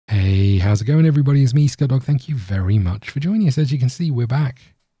how's it going, everybody? It's me, ScottDog. Thank you very much for joining us. As you can see, we're back.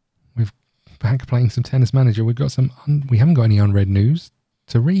 We're back playing some Tennis Manager. We've got some. We haven't got any unread news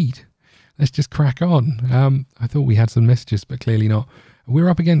to read. Let's just crack on. I thought we had some messages, but clearly not. We're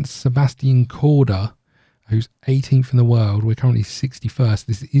up against Sebastian Korda, who's 18th in the world. We're currently 61st.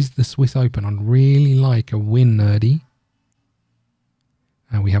 This is the Swiss Open. I'd really like a win, Nerdy.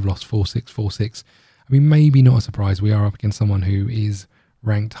 And we have lost 4-6, 4-6. I mean, maybe not a surprise. We are up against someone who is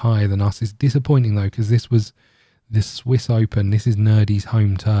ranked higher than us. It's disappointing, though, because this was the Swiss Open. This is Nerdy's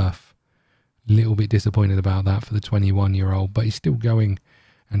home turf. A little bit disappointed about that for the 21-year-old, but he's still going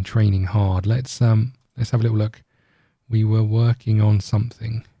and training hard. Let's have a little look. We were working on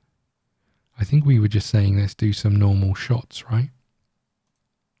something. I think we were just saying let's do some normal shots, right?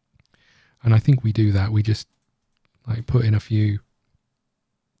 And I think we do that. We just like put in a few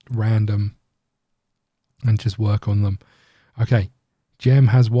random and just work on them. Okay, Gem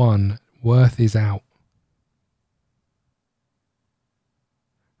has won. Worth is out.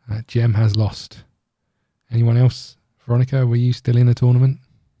 Gem has lost. Anyone else? Veronica, were you still in the tournament?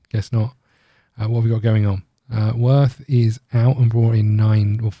 Guess not. What have we got going on? Worth is out and brought in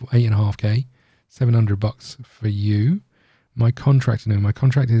 8.5k, $700 for you. My contract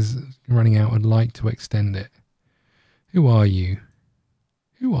is running out. I'd like to extend it. Who are you?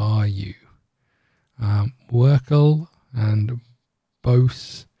 Who are you? Werkel and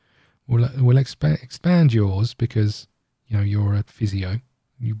Bose will expand yours because you know you're a physio.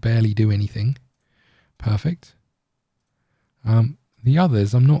 You barely do anything. Perfect. The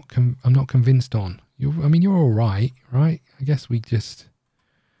others, I'm not convinced on. I mean, you're all right, right? I guess we just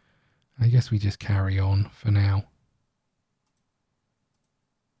carry on for now.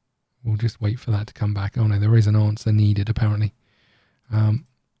 We'll just wait for that to come back. Oh no, there is an answer needed apparently.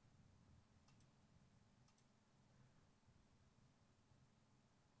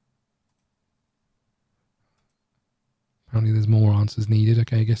 Apparently there's more answers needed.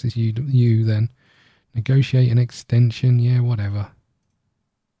 Okay, I guess it's you then. Negotiate an extension. Yeah, whatever.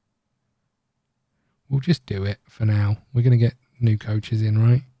 We'll just do it for now. We're going to get new coaches in,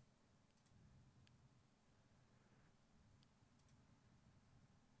 right?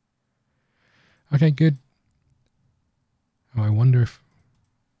 Okay, good. Oh, I wonder if...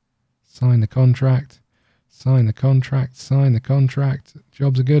 Sign the contract. Sign the contract. Sign the contract.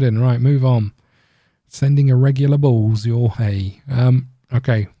 Job's a good one. Right, move on. Sending irregular balls your way.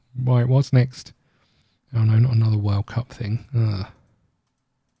 Okay, right, what's next? Oh no, not another World Cup thing.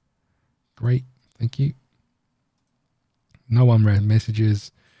 Great, thank you. No unread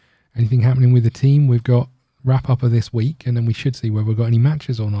messages. Anything happening with the team? We've got wrap up of this week, and then we should see whether we've got any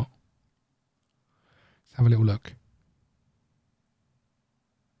matches or not. Let's have a little look.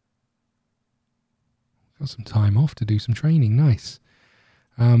 Got some time off to do some training. Nice.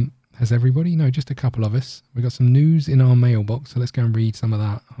 Has everybody? No, just a couple of us. We've got some news in our mailbox, so let's go and read some of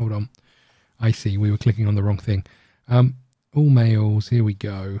that. Hold on. I see, we were clicking on the wrong thing. All mails, here we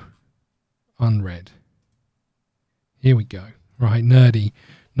go. Unread. Here we go. Right, Nerdy.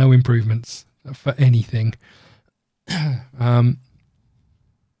 No improvements for anything. Nothing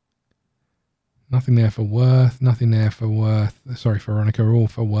there for Worth. Nothing there for Worth. Sorry, Veronica, all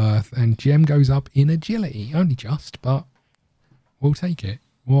for Worth. And Gem goes up in agility. Only just, but we'll take it.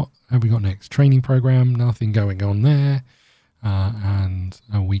 What have we got next? Training program, nothing going on there. And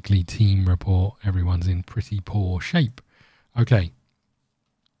a weekly team report. Everyone's in pretty poor shape. Okay.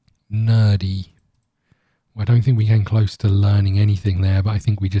 Nerdy. Well, I don't think we came close to learning anything there, but I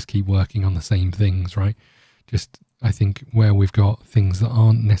think we just keep working on the same things, right? Just, I think, where we've got things that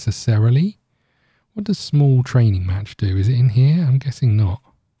aren't necessarily. What does small training match do? Is it in here? I'm guessing not.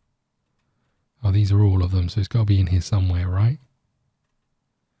 Oh, these are all of them, so it's got to be in here somewhere, right?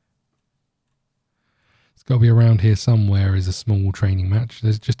 It's got to be around here somewhere is a small training match.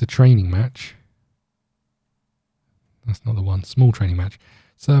 There's just a training match. That's not the one. Small training match.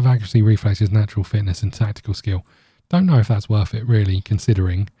 Serve accuracy, reflexes, natural fitness and tactical skill. Don't know if that's worth it really,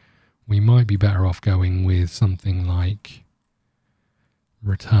 considering we might be better off going with something like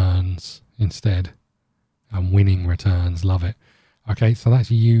returns instead. And winning returns. Love it. Okay, so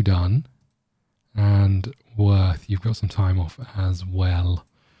that's you done. And Worth, you've got some time off as well.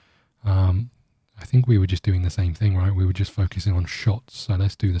 I think we were just doing the same thing, right? We were just focusing on shots. So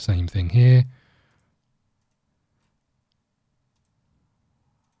let's do the same thing here.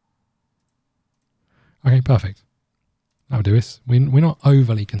 Okay, perfect. That'll do us. We're not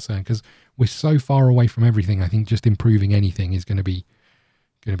overly concerned because we're so far away from everything. I think just improving anything is going to be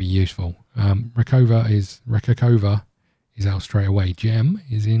useful. Rakova is out straight away. Gem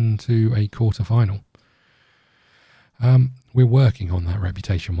is into a quarter-final. we're working on that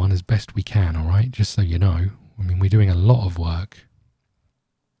reputation one as best we can, all right? Just so you know. I mean, we're doing a lot of work.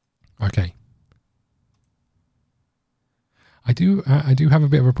 Okay. I do have a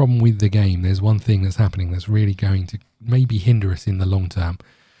bit of a problem with the game. There's one thing that's happening that's really going to maybe hinder us in the long term.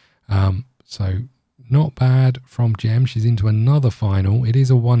 So not bad from Gem. She's into another final. It is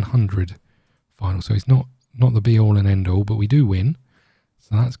a 100 final, so it's not the be all and end all, but we do win.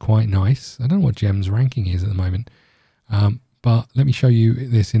 So that's quite nice. I don't know what Gem's ranking is at the moment. But let me show you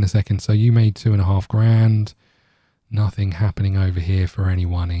this in a second. So you made 2.5 grand. Nothing happening over here for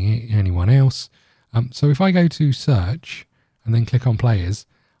anyone else. So if I go to search and then click on players,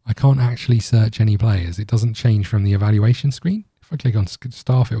 I can't actually search any players. It doesn't change from the evaluation screen. If I click on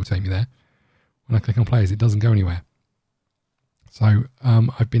staff, it will take me there. When I click on players, it doesn't go anywhere. So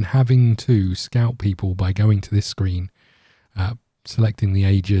I've been having to scout people by going to this screen, selecting the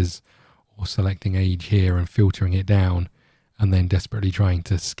ages or selecting age here and filtering it down, and then desperately trying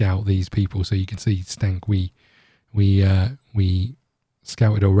to scout these people. So you can see, Stank, we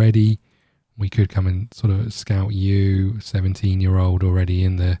scouted already. We could come and sort of scout you, 17-year-old already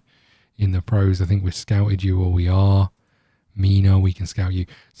in the pros. I think we've scouted you, or we are. Mina, we can scout you.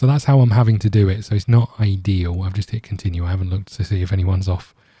 So that's how I'm having to do it. So it's not ideal. I've just hit continue. I haven't looked to see if anyone's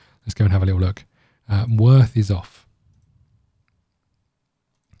off. Let's go and have a little look. Worth is off.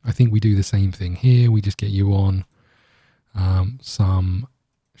 I think we do the same thing here. We just get you on some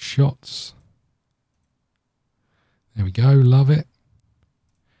shots. There we go. Love it.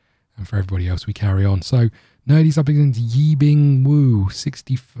 And for everybody else, we carry on. So Nerdy's up against Yibing Wu,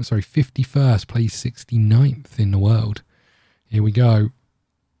 51st, plays 69th in the world. Here we go.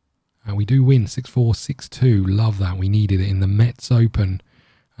 We do win 6-4, 6-2. Love that. We needed it in the Mets Open.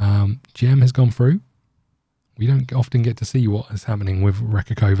 Gem has gone through. We don't often get to see what is happening with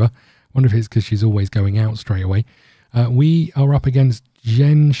Rekakova. Wonder if it's because she's always going out straight away. We are up against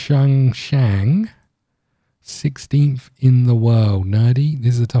Zhen Shang, 16th in the world. Nerdy,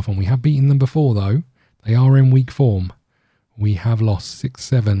 this is a tough one. We have beaten them before, though. They are in weak form. We have lost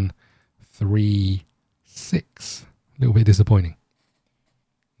 6-7, 3-6. A little bit disappointing.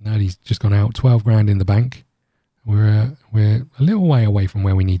 Nerdy's just gone out, 12 grand in the bank. We're a little way away from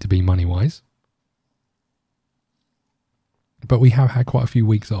where we need to be money-wise. But we have had quite a few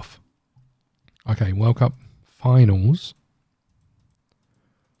weeks off. Okay, World Cup finals.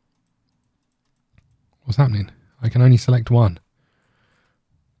 What's happening? I can only select one.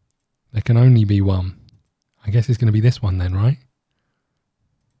 There can only be one. I guess it's going to be this one then, right?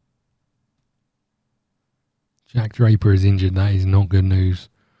 Jack Draper is injured. That is not good news.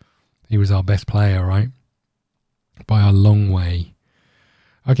 He was our best player, right? By a long way.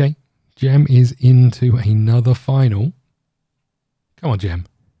 Okay, Gem is into another final. Come on, Gem.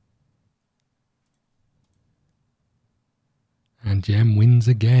 And Gem wins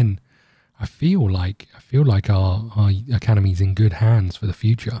again. I feel like our academy's in good hands for the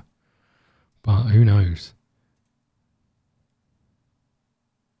future. But who knows?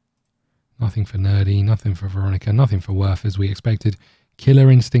 Nothing for Nerdy, nothing for Veronica, nothing for Worth as we expected.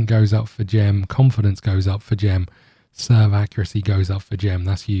 Killer Instinct goes up for Gem. Confidence goes up for Gem. Serve accuracy goes up for Gem.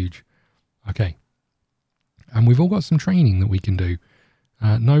 That's huge. Okay. And we've all got some training that we can do.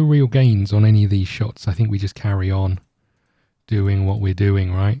 No real gains on any of these shots. I think we just carry on doing what we're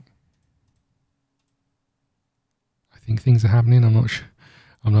doing, right? I think things are happening. I'm not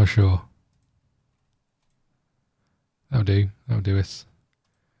sure. That'll do. That'll do us.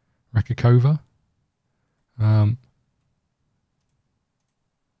 Rekakova.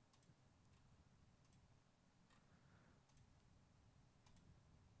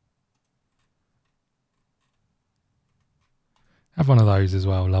 Have one of those as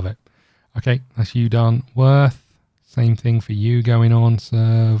well. Love it. Okay, that's you done. Worth. Same thing for you going on.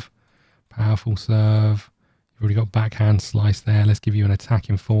 Serve. Powerful serve. You've already got backhand slice there. Let's give you an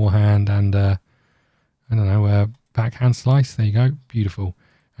attacking forehand and I don't know, backhand slice. There you go. Beautiful.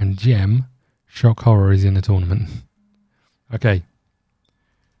 And Gem, shock horror, is in the tournament. Okay.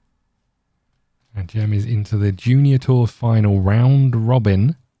 And Gem is into the Junior Tour final round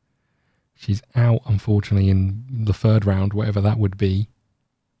robin. She's out, unfortunately, in the third round, whatever that would be.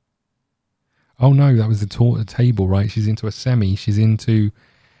 Oh, no, that was the table, right? She's into a semi. She's into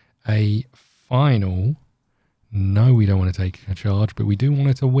a final. No, we don't want to take a charge, but we do want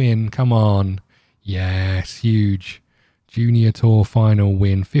her to win. Come on. Yes, huge. Junior Tour final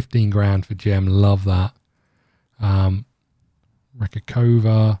win. 15 grand for Gem. Love that.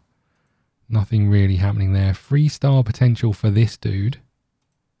 Rekakova. Nothing really happening there. 3-star potential for this dude.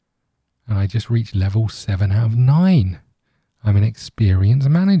 And I just reached level 7 out of 9. I'm an experienced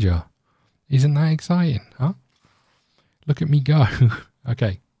manager. Isn't that exciting, huh? Look at me go.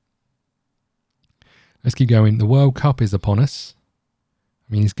 Okay. Let's keep going. The World Cup is upon us.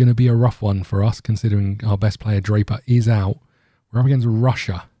 I mean, it's going to be a rough one for us, considering our best player, Draper, is out. We're up against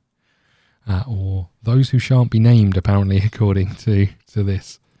Russia. Or those who shan't be named, apparently, according to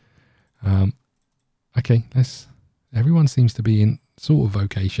this. Okay, everyone seems to be in sort of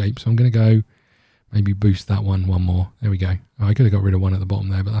okay shape, so I'm going to go maybe boost that one more. There we go. Oh, I could have got rid of one at the bottom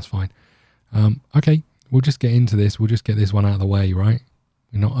there, but that's fine. Okay, we'll just get into this. We'll just get this one out of the way, right?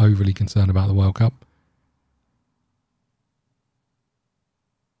 We're not overly concerned about the World Cup.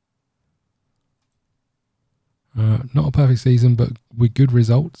 Not a perfect season, but with good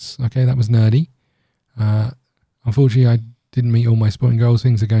results. Okay, that was nerdy. Unfortunately, I didn't meet all my sporting goals.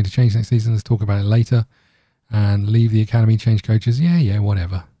 Things are going to change next season. Let's talk about it later. And leave the academy, change coaches. Yeah,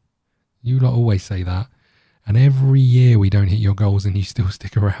 whatever. You lot always say that. And every year we don't hit your goals and you still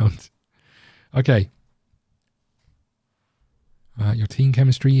stick around. Okay. Your team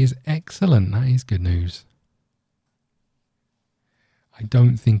chemistry is excellent. That is good news. I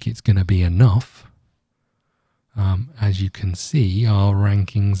don't think it's going to be enough. As you can see, our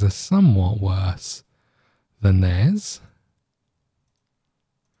rankings are somewhat worse than theirs.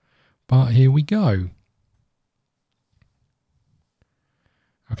 But here we go.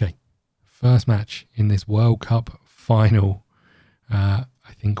 Okay, first match in this World Cup final. I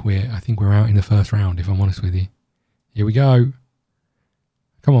think we're out in the first round, if I'm honest with you. Here we go.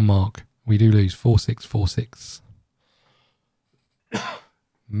 Come on, Mark. We do lose 4-6, 4-6.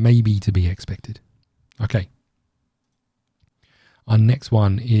 Maybe to be expected. Okay. Our next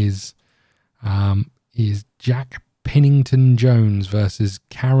one is Jack Pennington Jones versus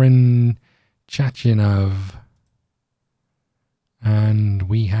Karen Chachinov. And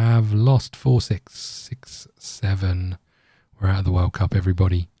we have lost 4-6, 6-7. We're out of the World Cup,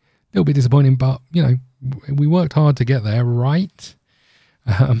 everybody. A little bit disappointing, but, you know, we worked hard to get there, right?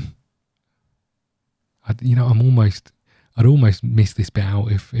 I'd almost miss this bit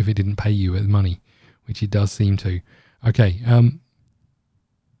out if it didn't pay you with money, which it does seem to. Okay,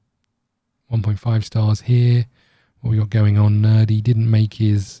 1.5 stars here. What we got going on? Nerdy didn't make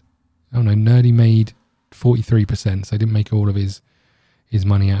his... Oh no, Nerdy made 43%, so didn't make all of his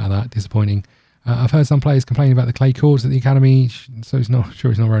money out of that. Disappointing. I've heard some players complaining about the clay courts at the academy, so it's not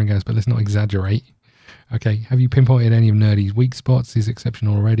rolling goes, but let's not exaggerate. Okay, have you pinpointed any of Nerdy's weak spots? He's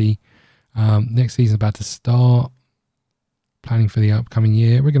exceptional already. Next season's about to start. Planning for the upcoming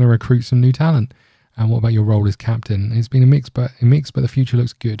year. We're going to recruit some new talent. And what about your role as captain? It's been a mix, but the future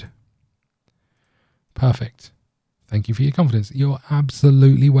looks good. Perfect. Thank you for your confidence. You're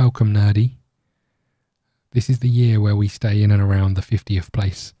absolutely welcome, Nerdy. This is the year where we stay in and around the 50th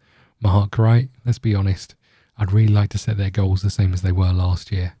place mark, right? Let's be honest. I'd really like to set their goals the same as they were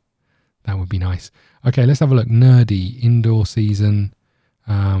last year. That would be nice. Okay, let's have a look. Nerdy, indoor season,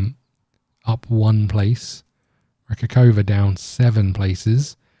 up 1 place. Rekakova down 7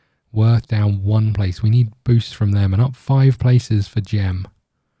 places. Worth down 1 place. We need boosts from them. And up 5 places for Gem.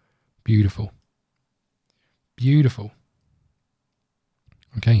 Beautiful. Beautiful.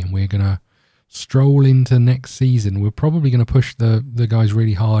 Okay, and we're going to stroll into next season. We're probably going to push the guys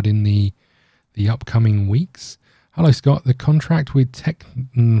really hard in the upcoming weeks. Hello, Scott. The contract with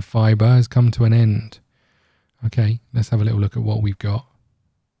Technfiber has come to an end. Okay, let's have a little look at what we've got.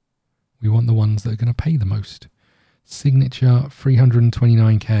 We want the ones that are going to pay the most. Signature,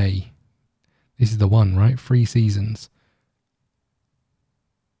 329k. This is the one, right? 3 seasons.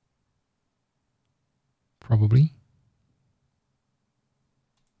 Probably.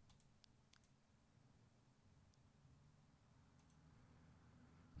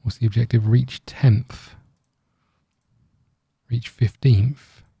 What's the objective? Reach 10th. Reach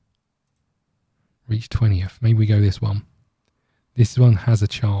 15th. Reach 20th. Maybe we go this one. This one has a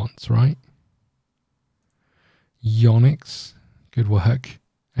chance, right? Yonix. Good work.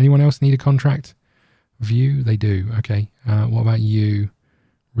 Anyone else need a contract? View? They do. Okay. What about you?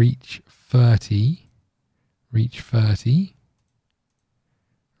 Reach 30. Reach 30.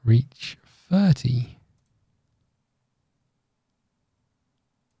 Reach 30.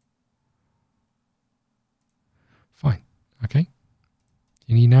 Fine. Okay.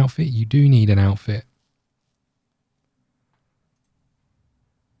 You need an outfit? You do need an outfit.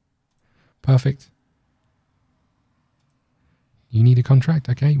 Perfect. You need a contract?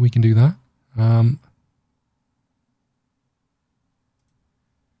 Okay, we can do that.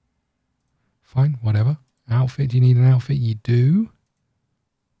 Fine, whatever. Outfit, do you need an outfit? You do.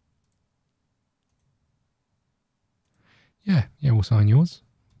 Yeah, we'll sign yours.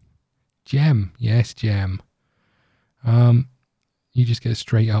 Gem. Yes, Gem. You just get a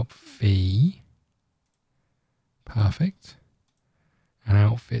straight up fee. Perfect. And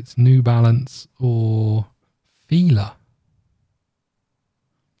outfits, New Balance or Fila.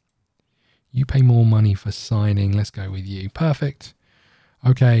 You pay more money for signing. Let's go with you. Perfect.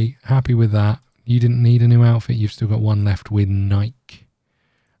 Okay, happy with that. You didn't need a new outfit. You've still got one left with Nike.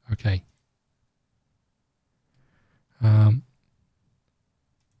 Okay. What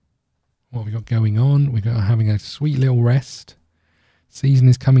have we got going on? We've got having a sweet little rest. Season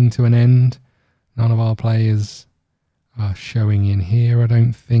is coming to an end. None of our players are showing in here, I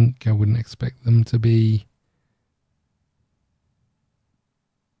don't think. I wouldn't expect them to be.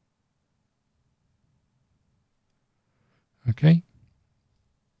 Okay.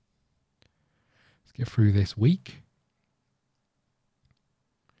 Let's get through this week.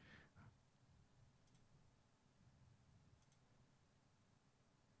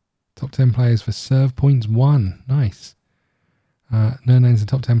 Top 10 players for serve points 1. Nice. No names in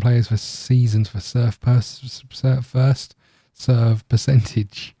top 10 players for seasons for first serve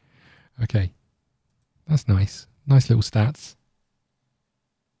percentage. Okay. That's nice. Nice little stats.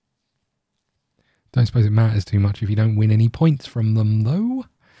 Don't suppose it matters too much if you don't win any points from them, though.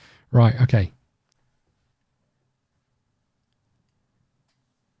 Right, okay.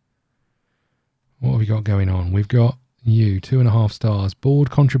 What have we got going on? We've got you, 2.5 stars. Board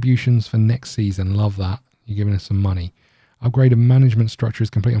contributions for next season. Love that. You're giving us some money. Upgrade of management structure is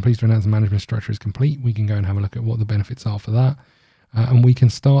complete. I'm pleased to announce the management structure is complete. We can go and have a look at what the benefits are for that. And we can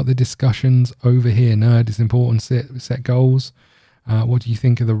start the discussions over here. Nerd, it's important. Set goals. What do you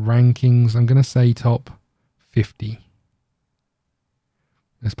think of the rankings? I'm going to say top 50.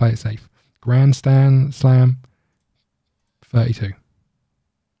 Let's play it safe. Grandstand Slam, 32.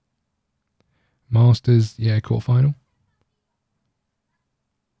 Masters, yeah, quarterfinal.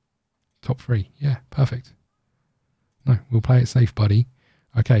 Top 3, yeah, perfect. No, we'll play it safe, buddy.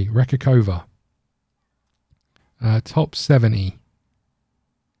 Okay, Rekakova. Top 70.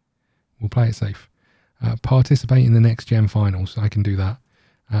 We'll play it safe. Participate in the next Gem finals. I can do that.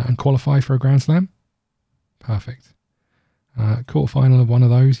 And qualify for a Grand Slam. Perfect. Quarterfinal of one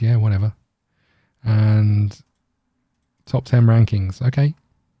of those. Yeah, whatever. And top 10 rankings. Okay.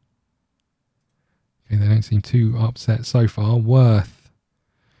 Okay, they don't seem too upset so far. Worth.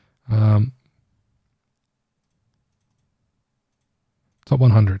 Top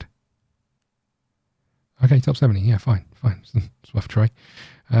 100. Okay, top 70. Yeah, fine. It's worth a try.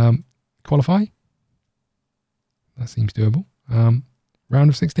 Qualify. That seems doable. Round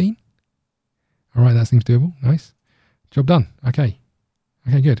of 16. All right, that seems doable. Nice. Job done. Okay.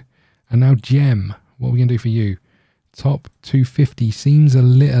 Okay, good. And now Gem. What are we going to do for you? Top 250 seems a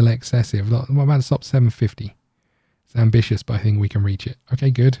little excessive. What about the top 750? It's ambitious, but I think we can reach it.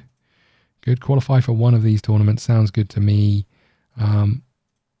 Okay, good. Good. Qualify for one of these tournaments. Sounds good to me.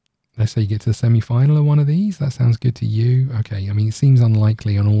 Let's say you get to the semi-final of one of these. That sounds good to you. Okay, I mean, it seems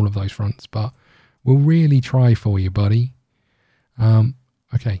unlikely on all of those fronts, but we'll really try for you, buddy.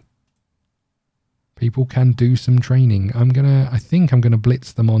 Okay. People can do some training. I think I'm gonna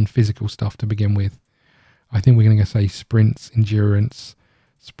blitz them on physical stuff to begin with. I think we're gonna say sprints, endurance,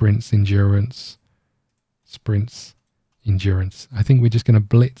 sprints, endurance, sprints, endurance. I think we're just gonna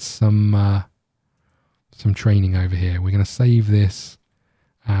blitz some training over here. We're gonna save this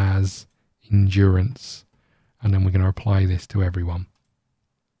as endurance, and then we're going to apply this to everyone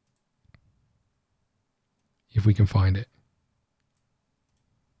if we can find it.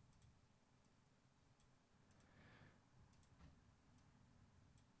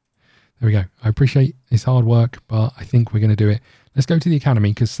 There we go. I appreciate it's hard work, but I think we're going to do it. Let's go to the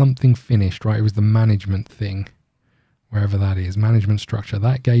academy because something finished, right? It was the management thing, wherever that is, management structure.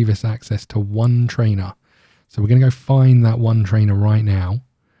 That gave us access to one trainer. So we're going to go find that one trainer right now.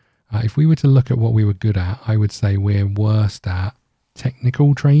 If we were to look at what we were good at, I would say we're worst at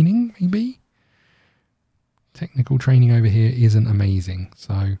technical training, maybe? Technical training over here isn't amazing.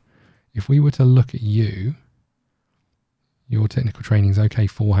 So if we were to look at you, your technical training is okay,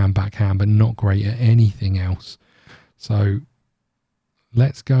 forehand, backhand, but not great at anything else. So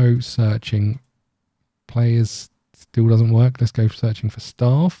let's go searching. Players still doesn't work. Let's go searching for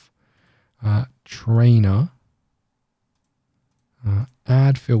staff. Trainer.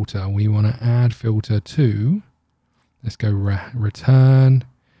 Add filter. We want to add filter to, let's go return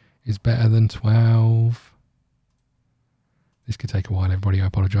is better than 12. This could take a while, everybody. I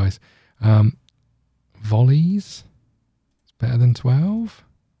apologize. Volleys is better than 12.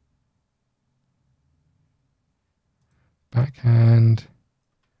 Backhand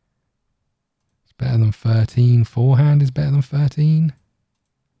is better than 13. Forehand is better than 13.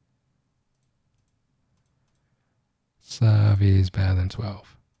 Serve is better than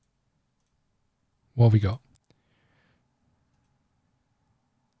 12. What have we got?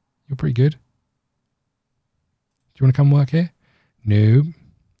 You're pretty good. Do you want to come work here? No.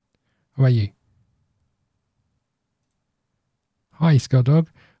 How about you? Hi, ScottDog.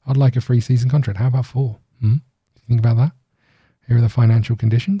 I'd like a free season contract. How about 4? Hmm? Think about that. Here are the financial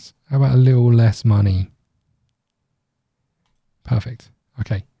conditions. How about a little less money? Perfect.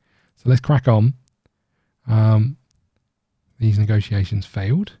 Okay. So let's crack on. These negotiations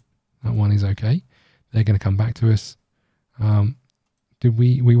failed. That one is okay. They're going to come back to us.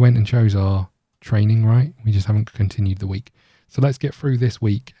 We went and chose our training, right? We just haven't continued the week. So let's get through this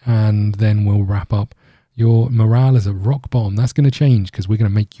week and then we'll wrap up. Your morale is at rock bottom. That's going to change because we're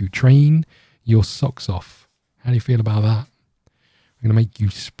going to make you train your socks off. How do you feel about that? We're going to make you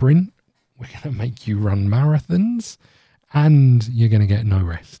sprint. We're going to make you run marathons. And you're going to get no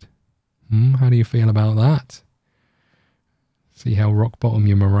rest. How do you feel about that? See how rock bottom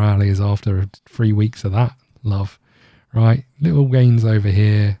your morale is after 3 weeks of that, love. Right, little gains over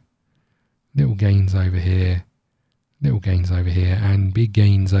here. Little gains over here. Little gains over here. And big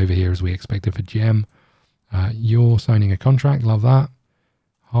gains over here as we expected for Gem. You're signing a contract. Love that.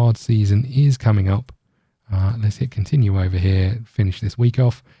 Hard season is coming up. Let's hit continue over here. Finish this week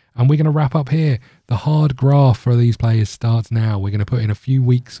off. And we're going to wrap up here. The hard graft for these players starts now. We're going to put in a few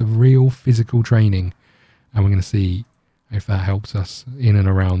weeks of real physical training. And we're going to see if that helps us in and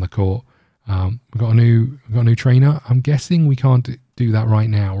around the court. We've got a new trainer. I'm guessing we can't do that right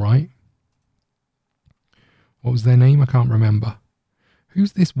now, right? What was their name? I can't remember.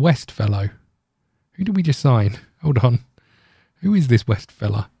 Who's this West fellow? Who did we just sign? Hold on. Who is this West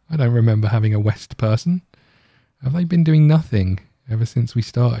fella? I don't remember having a West person. Have they been doing nothing ever since we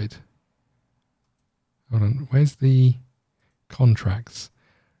started? Hold on. Where's the contracts?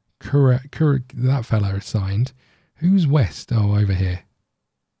 That fella is signed. Who's West? Oh, over here.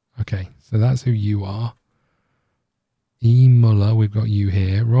 Okay, so that's who you are. E. Muller, we've got you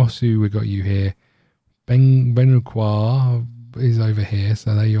here. Rossu, we've got you here. Benuqua is over here,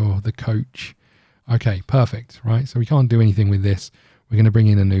 so you're the coach. Okay, perfect, right? So we can't do anything with this. We're going to bring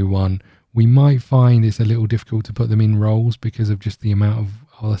in a new one. We might find it's a little difficult to put them in roles because of just the amount of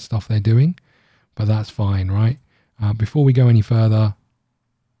other stuff they're doing, but that's fine, right? Before we go any further,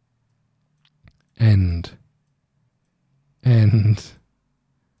 end,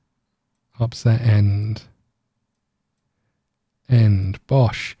 upset end,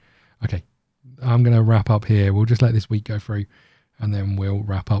 bosh. Okay, I'm going to wrap up here. We'll just let this week go through and then we'll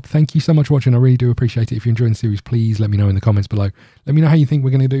wrap up. Thank you so much for watching. I really do appreciate it. If you're enjoying the series, please let me know in the comments below. Let me know how you think we're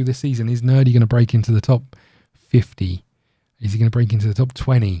going to do this season. Is Nerdy going to break into the top 50? Is he going to break into the top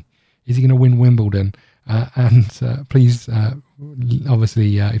 20? Is he going to win Wimbledon? Please,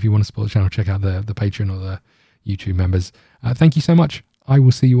 obviously, if you want to support the channel, check out the Patreon or the YouTube members. Thank you so much. I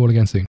will see you all again soon.